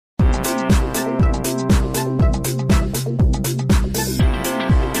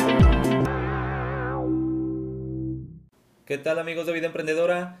¿Qué tal amigos de Vida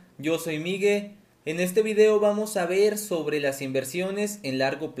Emprendedora? Yo soy Miguel. En este video vamos a ver sobre las inversiones en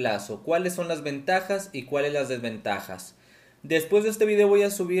largo plazo, cuáles son las ventajas y cuáles las desventajas. Después de este video voy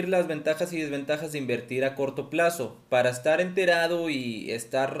a subir las ventajas y desventajas de invertir a corto plazo. Para estar enterado y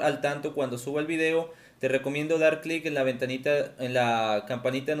estar al tanto cuando suba el video, te recomiendo dar clic en la ventanita, en la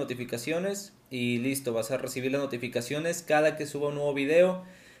campanita de notificaciones y listo, vas a recibir las notificaciones cada que suba un nuevo video.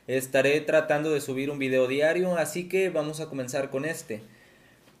 Estaré tratando de subir un video diario, así que vamos a comenzar con este.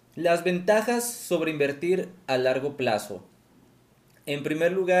 Las ventajas sobre invertir a largo plazo. En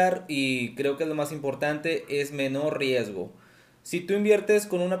primer lugar, y creo que es lo más importante, es menor riesgo. Si tú inviertes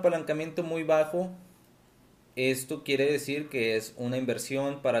con un apalancamiento muy bajo, esto quiere decir que es una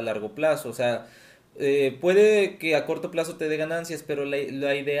inversión para largo plazo. O sea, puede que a corto plazo te dé ganancias, pero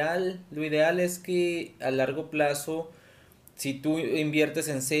lo ideal es que a largo plazo, si tú inviertes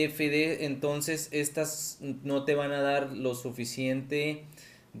en CFD, entonces estas no te van a dar la suficiente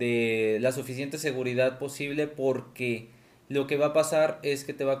seguridad posible, porque lo que va a pasar es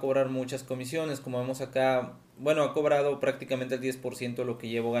que te va a cobrar muchas comisiones. Como vemos acá, bueno, ha cobrado prácticamente el 10% de lo que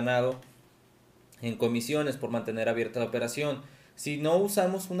llevo ganado en comisiones por mantener abierta la operación. Si no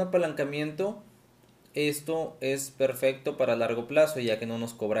usamos un apalancamiento, esto es perfecto para largo plazo, ya que no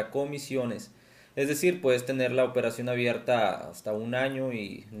nos cobra comisiones. Es decir, puedes tener la operación abierta hasta un año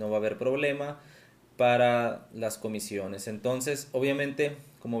y no va a haber problema para las comisiones. Entonces, obviamente,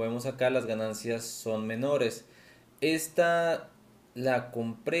 como vemos acá, las ganancias son menores. Esta la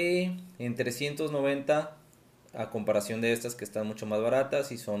compré en 390 a comparación de estas que están mucho más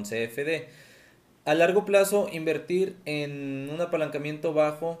baratas y son CFD. A largo plazo, invertir en un apalancamiento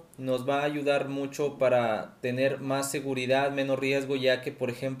bajo nos va a ayudar mucho para tener más seguridad, menos riesgo, ya que,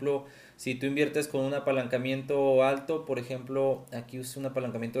 por ejemplo, si tú inviertes con un apalancamiento alto, por ejemplo, aquí uso un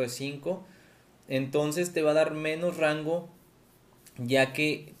apalancamiento de 5, entonces te va a dar menos rango, ya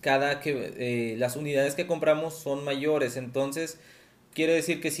que las unidades que compramos son mayores. Entonces quiere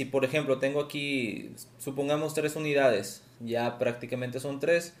decir que si, por ejemplo, tengo aquí, supongamos 3 unidades, ya prácticamente son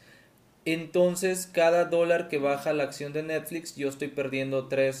 3. Entonces, cada dólar que baja la acción de Netflix, yo estoy perdiendo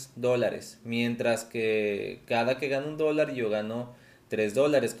 $3. Mientras que cada que gano un dólar, yo gano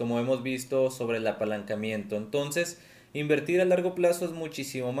 $3, como hemos visto sobre el apalancamiento. Entonces, invertir a largo plazo es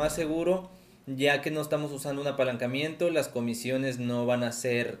muchísimo más seguro, ya que no estamos usando un apalancamiento, las comisiones no van a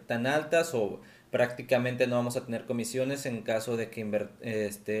ser tan altas, o prácticamente no vamos a tener comisiones en caso de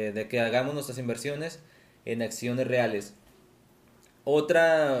que hagamos nuestras inversiones en acciones reales.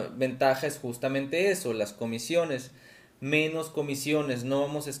 Otra ventaja es justamente eso, las comisiones. Menos comisiones, no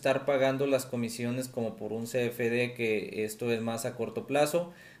vamos a estar pagando las comisiones como por un CFD, que esto es más a corto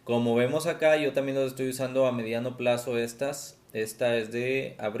plazo. Como vemos acá, yo también lo estoy usando a mediano plazo estas. Esta es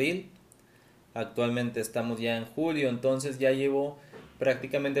de abril. Actualmente estamos ya en julio, entonces ya llevo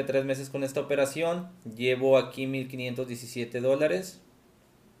prácticamente 3 meses con esta operación. Llevo aquí $1517,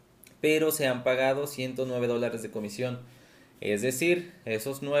 pero se han pagado $109 de comisión. Es decir,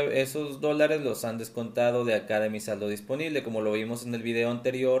 esos dólares los han descontado de acá de mi saldo disponible, como lo vimos en el video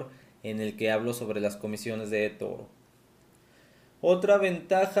anterior en el que hablo sobre las comisiones de eToro. Otra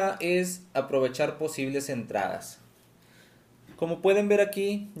ventaja es aprovechar posibles entradas. Como pueden ver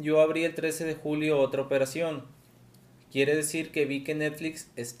aquí, yo abrí el 13 de julio otra operación. Quiere decir que vi que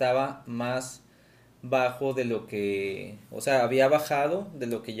Netflix estaba más bajo de lo que, o sea, había bajado de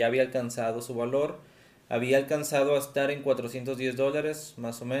lo que ya había alcanzado su valor. Había alcanzado a estar en $410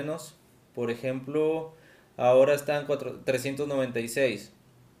 más o menos. Por ejemplo, ahora está en 396.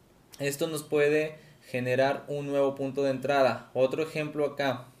 Esto nos puede generar un nuevo punto de entrada. Otro ejemplo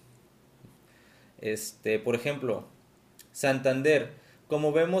acá. Por ejemplo, Santander.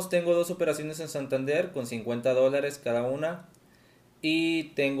 Como vemos, tengo dos operaciones en Santander con $50 cada una.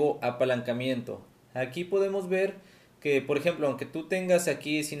 Y tengo apalancamiento. Aquí podemos ver que, por ejemplo, aunque tú tengas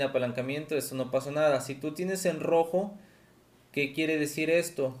aquí sin apalancamiento, esto no pasa nada. Si tú tienes en rojo, ¿qué quiere decir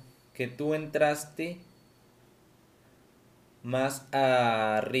esto? Que tú entraste más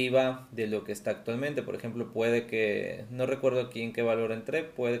arriba de lo que está actualmente. Por ejemplo, puede que, no recuerdo aquí en qué valor entré,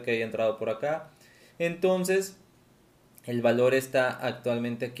 puede que haya entrado por acá. Entonces, el valor está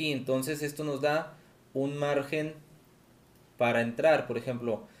actualmente aquí. Entonces, esto nos da un margen para entrar. Por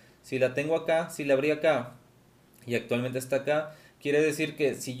ejemplo, si la tengo acá, si la abrí acá y actualmente está acá, quiere decir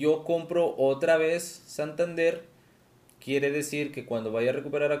que si yo compro otra vez Santander, quiere decir que cuando vaya a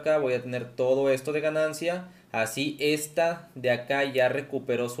recuperar acá voy a tener todo esto de ganancia. Así esta de acá ya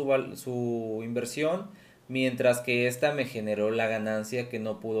recuperó su inversión, mientras que esta me generó la ganancia que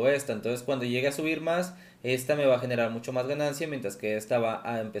no pudo esta. Entonces cuando llegue a subir más, esta me va a generar mucho más ganancia, mientras que esta va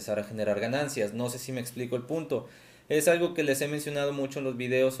a empezar a generar ganancias. No sé si me explico el punto. Es algo que les he mencionado mucho en los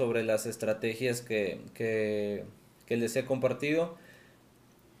videos sobre las estrategias que les he compartido.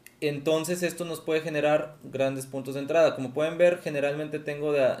 Entonces esto nos puede generar grandes puntos de entrada. Como pueden ver, generalmente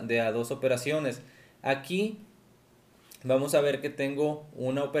tengo de a dos operaciones. Aquí vamos a ver que tengo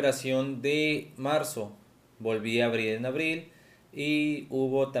una operación de marzo. Volví a abrir en abril y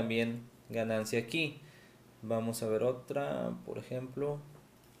hubo también ganancia aquí. Vamos a ver otra, por ejemplo.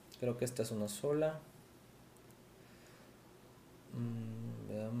 Creo que esta es una sola.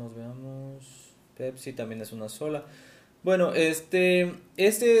 Veamos. Pepsi también es una sola. Bueno, este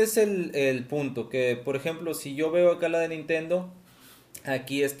es el punto. Que, por ejemplo, si yo veo acá la de Nintendo,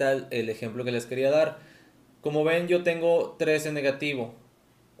 aquí está el ejemplo que les quería dar. Como ven, yo tengo 3 en negativo.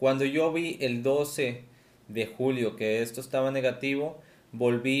 Cuando yo vi el 12 de julio que esto estaba negativo,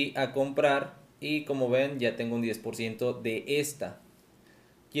 volví a comprar y como ven ya tengo un 10% de esta.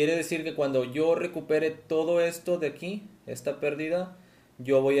 Quiere decir que cuando yo recupere todo esto de aquí, esta pérdida,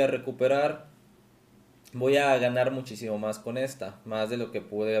 yo voy a recuperar, voy a ganar muchísimo más con esta, más de lo que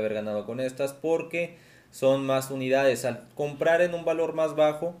pude haber ganado con estas, porque son más unidades. Al comprar en un valor más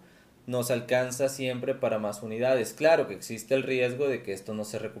bajo, nos alcanza siempre para más unidades. Claro que existe el riesgo de que esto no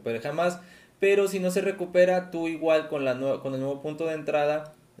se recupere jamás, pero si no se recupera, tú igual con con el nuevo punto de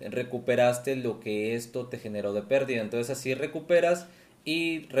entrada recuperaste lo que esto te generó de pérdida. Entonces así recuperas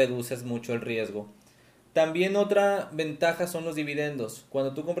y reduces mucho el riesgo. También otra ventaja son los dividendos.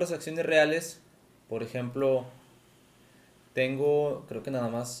 Cuando tú compras acciones reales, por ejemplo, tengo, creo que nada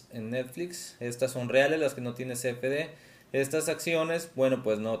más en Netflix, estas son reales, las que no tiene CFD. Estas acciones, bueno,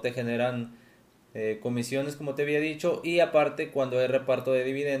 pues no te generan comisiones como te había dicho, y aparte cuando hay reparto de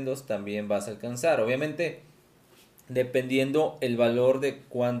dividendos también vas a alcanzar. Obviamente, dependiendo el valor de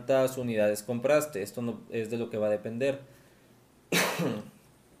cuántas unidades compraste, esto no es de lo que va a depender.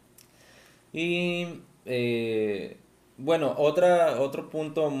 Y bueno, otro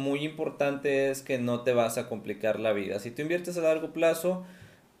punto muy importante es que no te vas a complicar la vida. Si tú inviertes a largo plazo,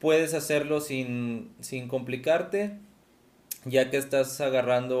 puedes hacerlo sin complicarte, ya que estás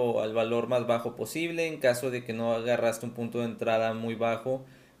agarrando al valor más bajo posible. En caso de que no agarraste un punto de entrada muy bajo,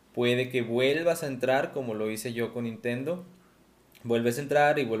 puede que vuelvas a entrar como lo hice yo con Nintendo. Vuelves a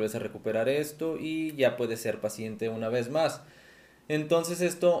entrar y vuelves a recuperar esto y ya puedes ser paciente una vez más. Entonces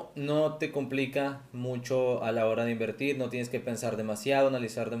esto no te complica mucho a la hora de invertir, no tienes que pensar demasiado,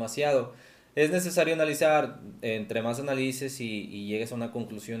 analizar demasiado. Es necesario analizar, entre más analices y llegues a una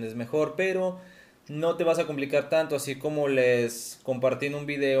conclusión es mejor, pero no te vas a complicar tanto, así como les compartí en un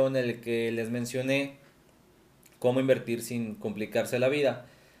video en el que les mencioné cómo invertir sin complicarse la vida.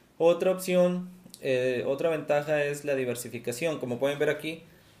 Otra opción, otra ventaja es la diversificación. Como pueden ver aquí,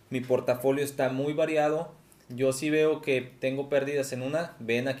 mi portafolio está muy variado. Yo sí veo que tengo pérdidas en una.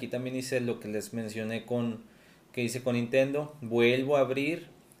 Ven, aquí también hice lo que les mencioné que hice con Nintendo. Vuelvo a abrir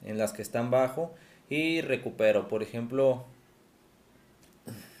en las que están bajo y recupero. Por ejemplo,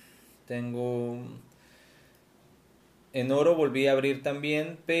 tengo en oro, volví a abrir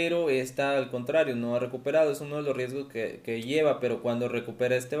también, pero está al contrario, no ha recuperado. Es uno de los riesgos que lleva, pero cuando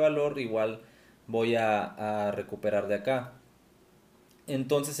recupera este valor, igual voy a recuperar de acá.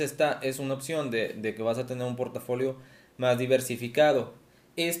 Entonces esta es una opción de que vas a tener un portafolio más diversificado.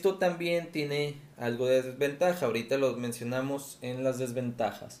 Esto también tiene algo de desventaja. Ahorita lo mencionamos en las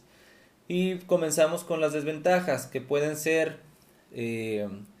desventajas. Y comenzamos con las desventajas, que pueden ser, eh,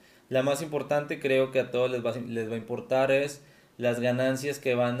 la más importante, creo que a todos les va a importar, es las ganancias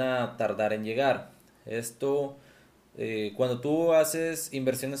que van a tardar en llegar. Esto, cuando tú haces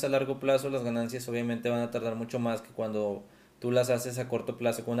inversiones a largo plazo, las ganancias obviamente van a tardar mucho más que cuando tú las haces a corto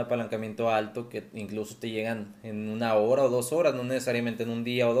plazo con un apalancamiento alto, que incluso te llegan en una hora o 2 horas, no necesariamente en un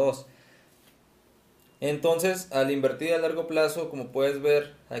día o dos. Entonces, al invertir a largo plazo, como puedes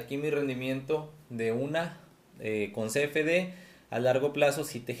ver aquí mi rendimiento de una con CFD, a largo plazo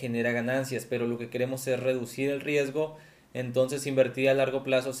sí te genera ganancias, pero lo que queremos es reducir el riesgo. Entonces, invertir a largo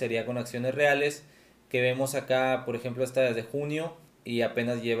plazo sería con acciones reales, que vemos acá, por ejemplo, esta desde junio y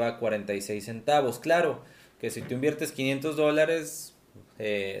apenas lleva 46 centavos. Claro que si tú inviertes $500,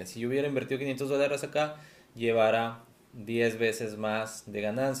 si yo hubiera invertido $500 acá, llevará 10 veces más de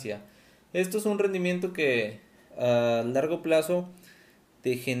ganancia. Esto es un rendimiento que a largo plazo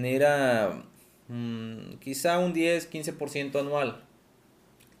te genera quizá un 10-15% anual.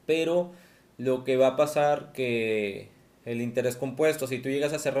 Pero lo que va a pasar que el interés compuesto, si tú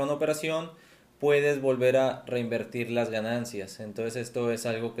llegas a cerrar una operación, puedes volver a reinvertir las ganancias. Entonces esto es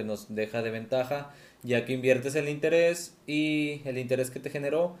algo que nos deja de ventaja, ya que inviertes el interés y el interés que te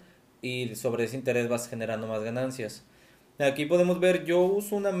generó, y sobre ese interés vas generando más ganancias. Aquí podemos ver, yo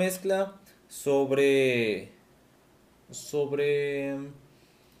uso una mezcla sobre sobre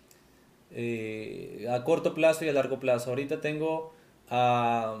a corto plazo y a largo plazo. Ahorita tengo,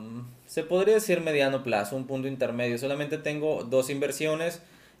 se podría decir mediano plazo, un punto intermedio. Solamente tengo dos inversiones,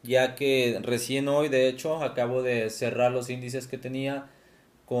 ya que recién hoy, de hecho, acabo de cerrar los índices que tenía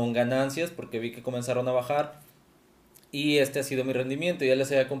con ganancias porque vi que comenzaron a bajar. Y este ha sido mi rendimiento. Ya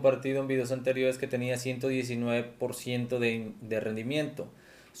les había compartido en videos anteriores que tenía 119% de rendimiento.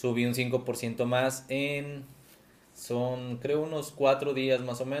 Subí un 5% más en, son creo unos 4 días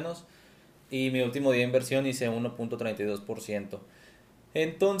más o menos. Y mi último día de inversión hice 1.32%.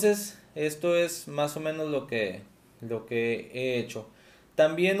 Entonces, esto es más o menos lo que he hecho.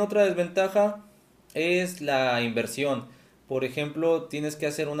 También otra desventaja es la inversión. Por ejemplo, tienes que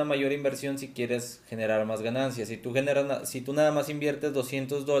hacer una mayor inversión si quieres generar más ganancias. Si tú nada más inviertes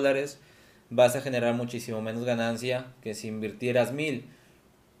 $200, vas a generar muchísimo menos ganancia que si invirtieras 1000.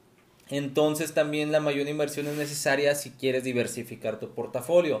 Entonces también la mayor inversión es necesaria si quieres diversificar tu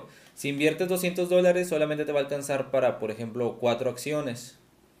portafolio. Si inviertes $200 solamente te va a alcanzar para, por ejemplo, 4 acciones.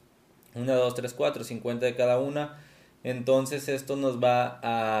 1, 2, 3, 4, 50 de cada una. Entonces esto nos va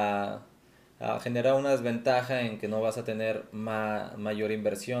a generar una desventaja en que no vas a tener mayor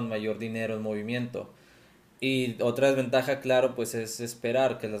inversión, mayor dinero en movimiento. Y otra desventaja, claro, pues es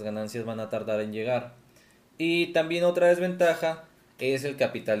esperar que las ganancias van a tardar en llegar. Y también otra desventaja es el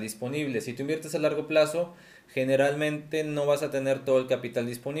capital disponible. Si tú inviertes a largo plazo, generalmente no vas a tener todo el capital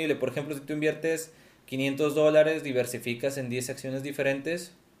disponible. Por ejemplo, si tú inviertes $500, diversificas en 10 acciones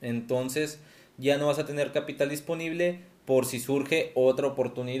diferentes, entonces ya no vas a tener capital disponible por si surge otra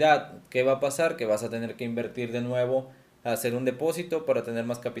oportunidad. ¿Qué va a pasar? Que vas a tener que invertir de nuevo, hacer un depósito para tener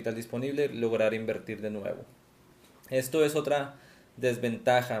más capital disponible, lograr invertir de nuevo. Esto es otra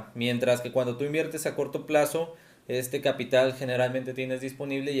desventaja, mientras que cuando tú inviertes a corto plazo, este capital generalmente tienes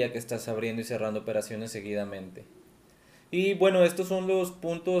disponible ya que estás abriendo y cerrando operaciones seguidamente. Y bueno, estos son los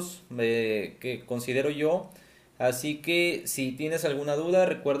puntos que considero yo. Así que si tienes alguna duda,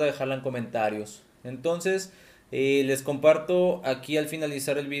 recuerda dejarla en comentarios. Entonces, les comparto aquí al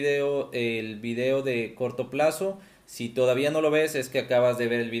finalizar el video de corto plazo. Si todavía no lo ves, es que acabas de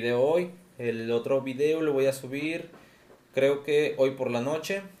ver el video hoy. El otro video lo voy a subir creo que hoy por la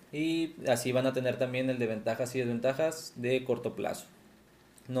noche. Y así van a tener también el de ventajas y desventajas de corto plazo.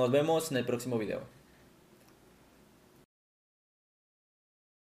 Nos vemos en el próximo video.